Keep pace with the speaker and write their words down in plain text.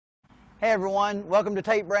Hey everyone, welcome to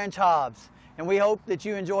Tate Branch Hobbs, and we hope that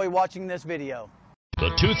you enjoy watching this video.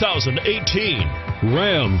 The 2018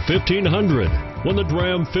 Ram 1500. When the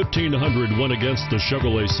Ram 1500 went against the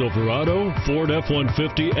Chevrolet Silverado, Ford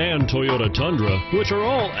F-150, and Toyota Tundra, which are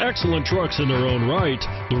all excellent trucks in their own right,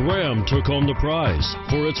 the Ram took home the prize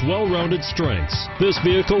for its well-rounded strengths. This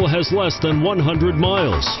vehicle has less than 100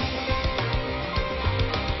 miles.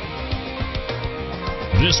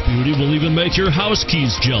 This beauty will even make your house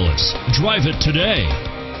keys jealous. Drive it today.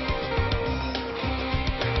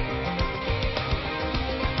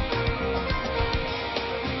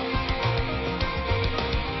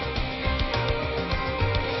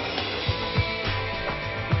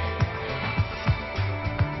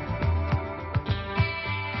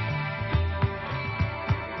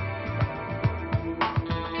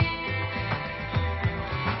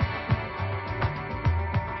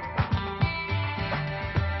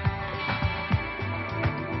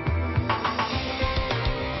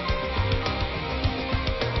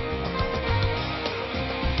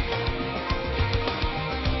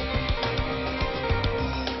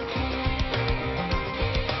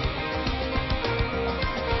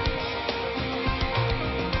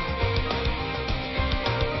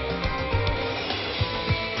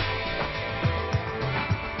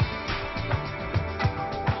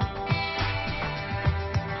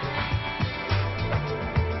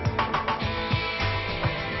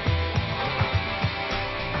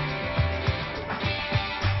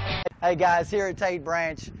 Hey guys, here at Tate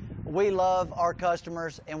Branch, we love our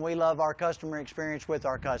customers and we love our customer experience with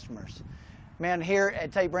our customers. Man, here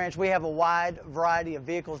at Tate Branch, we have a wide variety of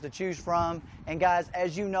vehicles to choose from. And guys,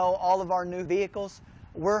 as you know, all of our new vehicles,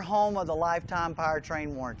 we're home of the lifetime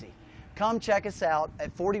powertrain warranty. Come check us out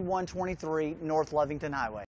at 4123 North Lovington Highway.